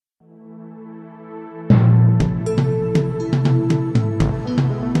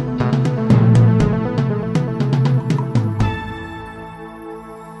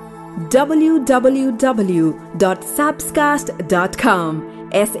www.sabscast.com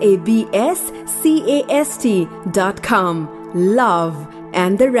sabscast.com. Love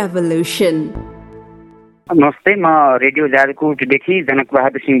and the revolution. नमस्ते, म radio जाजरकोटदेखि जनक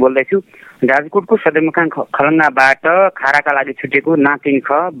बहादुर सिंह बोल्दैछु। जाजरकोटको सदरमुकाम खलङ्गाबाट खाराका लागि छुटेको ना3 ख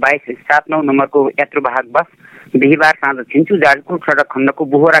 2279 नम्बरको यात्रुवाहक बस बिहीबार साँझ छिन्चु जाजरकोट सडक खण्डको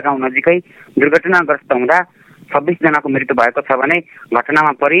बोहरा गाउँ नजिकै दुर्घटनाग्रस्त हुँदा 26 जनाको मृत्यु भएको छ भने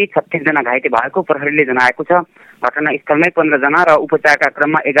घटनामा परि 36 जना घाइते भएको प्रहरीले जनाएको छ। घटनास्थलमै 15 जना र उपचारका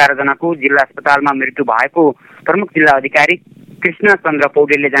क्रममा 11 जनाको जिल्ला अस्पतालमा मृत्यु भएको प्रमुख जिल्ला अधिकारी कृष्ण चन्द्र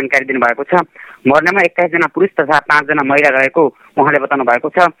पौडेलले जानकारी दिनुभएको छ। मर्नेमा 21 जना पुरुष तथा 5 जना महिला रहेको उहाँले बताउनु भएको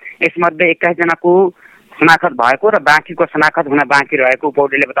छ। यसमध्ये 21 जनाको शनाखत भएको र बाँकीको शनाखत हुन बाँकी रहेको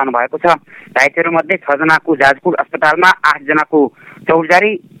पौडेलले बताउनु भएको छ। घाइतेहरूमध्ये 6 जनाको जाजरकोट अस्पतालमा, 8 जनाको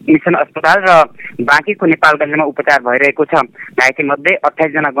चौरजारी मिसन अस्पताल र बाँकीको नेपालगञ्जमा उपचार भइरहेको छ। घाइतेमध्ये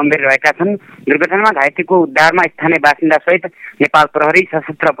 28 जना गम्भीर रहेका छन्। दुर्घटनामा घाइतेको उद्धारमा स्थानीय बासिन्दा सहित नेपाल प्रहरी,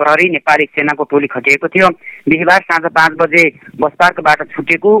 सशस्त्र प्रहरी, नेपाली सेनाको टोली खटिएको थियो। बिहीबार साँझ 5 बजे बस पार्कबाट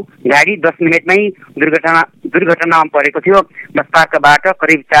छुटेको गाडी 10 मिनटमै दुर्घटनामा परेको थियो। बस पार्कबाट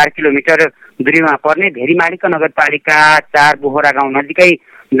करिब 4 किलोमिटर दूरीमा पर्ने भेरीमाडीका नगरपालिका 4 बोहरा गाउँ नजिकै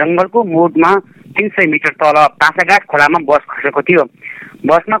जङ्गलको मोडमा 300 मिटर तल पासाघाट खोलामा बस खसेको थियो।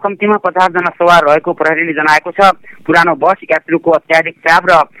 बसमा कम्तीमा 50 जना सवार रहेको प्रहरीले जनाएको छ। पुरानो बस यात्रुको अत्याधिक चाप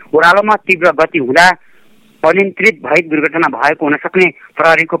र ओह्रालोमा तीव्र गति हुँदा अनियन्त्रित भई दुर्घटना भएको हुन सक्ने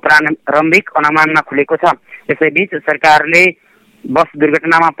प्रहरीको प्रारम्भिक अनुमानमा खुलेको छ। यसैबीच सरकारले बस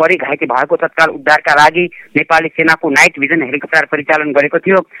दुर्घटनामा परि घाइते भएको तत्काल उद्धारका लागि नेपाली सेनाको नाइट भिजन हेलिकप्टर परिचालन गरेको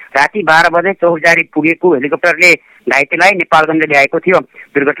थियो। राति 12 बजे चौरजारी पुगेको हेलिकप्टरले घाइतेलाई नेपालगञ्ज ल्याएको थियो।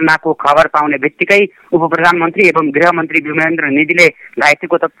 दुर्घटनाको खबर पाउने बित्तिकै उप प्रधानमन्त्री एवं गृहमन्त्री विमलेन्द्र निधिले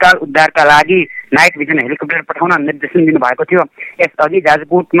घाइतेको तत्काल उद्धारका लागि नाइट भिजन हेलिकप्टर पठाउन निर्देशन दिनुभएको थियो। यसअघि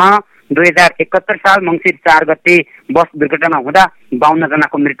जाजरकोटमा 2071 साल मङ्सिर 4 गते बस दुर्घटना हुँदा 52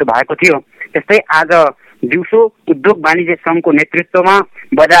 जनाको मृत्यु भएको थियो। त्यस्तै आज दिउँसो उद्योग वाणिज्य सङ्घको नेतृत्वमा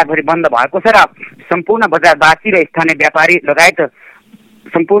बजारभरि बन्द भएको छ र सम्पूर्ण बजारवासी र स्थानीय व्यापारी लगायत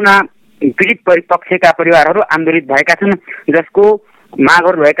सम्पूर्ण पीडित पक्षका परिवारहरू आन्दोलित भएका छन्, जसको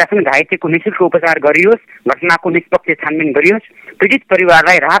मागहरू रहेका छन्। घाइतेको निःशुल्क उपचार गरियोस्, घटनाको निष्पक्ष छानबिन गरियोस्, पीडित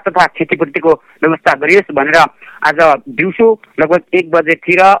परिवारलाई राहत तथा क्षतिपूर्तिको व्यवस्था गरियोस् भनेर आज दिउँसो लगभग 1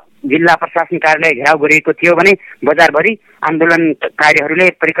 बजेतिर जिल्ला प्रशासन कार्यालय घेराउ गरिएको थियो भने बजारभरि आन्दोलनकारीहरूले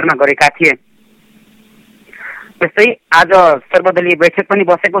परिक्रमा गरेका थिए। त्यस्तै आज सर्वदलीय बैठक पनि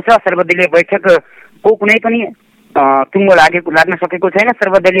बसेको छ। सर्वदलीय बैठकको कुनै पनि टुङ्गो लाग्न सकेको छैन।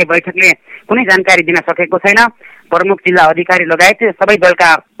 सर्वदलीय बैठकले कुनै जानकारी दिन सकेको छैन। प्रमुख जिल्ला अधिकारी लगायत सबै दलका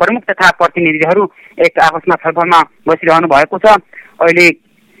प्रमुख तथा प्रतिनिधिहरू एक आपसमा छलफलमा बसिरहनु भएको छ। अहिले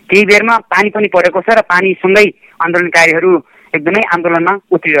केही बेरमा पानी पनि परेको छ र पानीसँगै आन्दोलनकारीहरू एकदमै आन्दोलनमा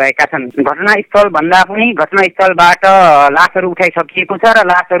उत्रिरहेका छन्। घटनास्थल भन्दा पनि घटनास्थलबाट लासहरू उठाइसकिएको छ र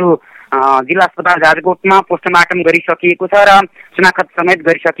लासहरू जिल्ला अस्पताल जाजरकोटमा पोस्टमार्टम गरिसकिएको छ र शनाखत समेत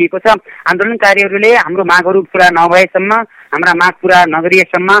गरिसकिएको छ। आन्दोलनकारीहरूले हाम्रो मागहरू पुरा नभएसम्म, हाम्रा माग पुरा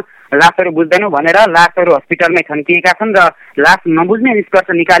नगरिएसम्म लासहरू बुझ्दैनौँ भनेर लासहरू हस्पिटलमै थन्किएका छन् र लास नबुझ्ने निष्कर्ष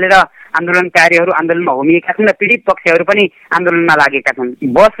निकालेर आन्दोलनकारीहरू आन्दोलनमा होमिएका छन् र पीडित पक्षहरू पनि आन्दोलनमा लागेका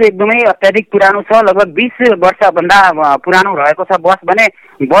छन्। बस एकदमै अत्याधिक पुरानो छ, लगभग 20 वर्षभन्दा पुरानो रहेको छ बस भने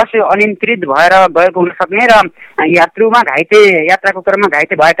बस अनियन्त्रित भएर गएको हुन सक्ने र यात्राको क्रममा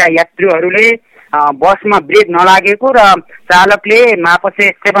घाइते भएका यात्रुहरूले बसमा ब्रेक नलागेको र चालकले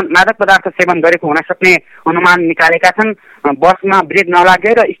मादक पदार्थ सेवन गरेको हुन सक्ने अनुमान निकालेका छन्। बसमा ब्रेक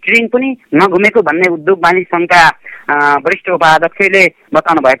नलागेर स्टियरिङ पनि नघुमेको भन्ने उद्योग वाणिज्य सङ्घका वरिष्ठ उपाध्यक्षले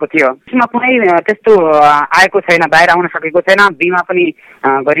बताउनु भएको थियो। यसमा कुनै त्यस्तो आएको छैन, बाहिर आउन सकेको छैन, बिमा पनि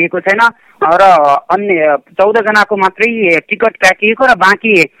गरिएको छैन र अन्य 14 जनाको मात्रै टिकट काटिएको र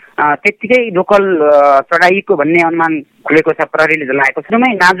बाँकी त्यत्तिकै लोकल चढाइएको भन्ने अनुमान खुलेको छ, प्रहरीले जनाएको छ।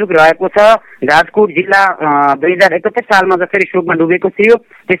 एकदमै नाजुक रहेको छ। जाजरकोट जिल्ला 2071 सालमा जसरी शोकमा डुबेको थियो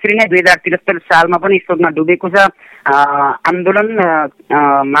त्यसरी नै 2073 सालमा पनि शोकमा डुबेको छ। आन्दोलन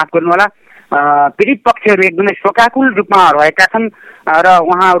माफ गर्नुहोला, पीडित पक्षहरू एकदमै शोकाकुल रूपमा रहेका छन् र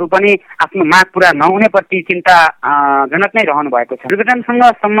उहाँहरू पनि आफ्नो माग पुरा नहुने प्रति चिन्ताजनक नै रहनु भएको छ। दुर्घटनासँग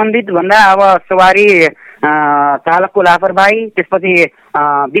सम्बन्धित भन्दा अब सवारी चालकको लापरवाही, त्यसपछि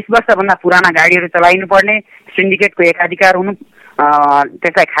 20 वर्षभन्दा पुराना गाडीहरू चलाइनु पर्ने, सिन्डिकेटको एकाधिकार हुनु,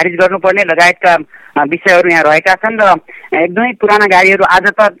 त्यसलाई खारिज गर्नुपर्ने लगायतका विषयहरू यहाँ रहेका छन् र एकदमै पुराना गाडीहरू आज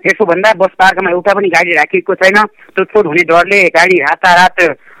त यसो भन्दा बस पार्कमा एउटा पनि गाडी राखिएको छैन। तोडफोड हुने डरले गाडी रातारात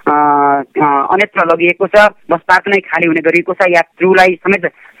अन्यत्र लगिएको छ। बस पार्क नै खाली हुने गरिएको छ। यात्रुलाई समेत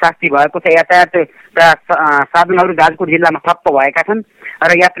शास्ति भएको छ। यातायातका साधनहरू जाजरकोट जिल्लामा ठप्प भएका छन्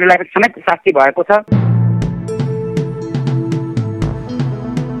र यात्रुलाई समेत शास्ति भएको छ।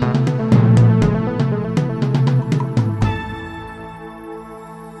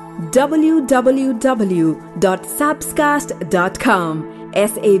 www.sabscast.com.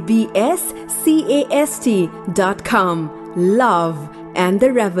 SABSCAST.com. Love and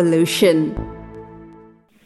the Revolution.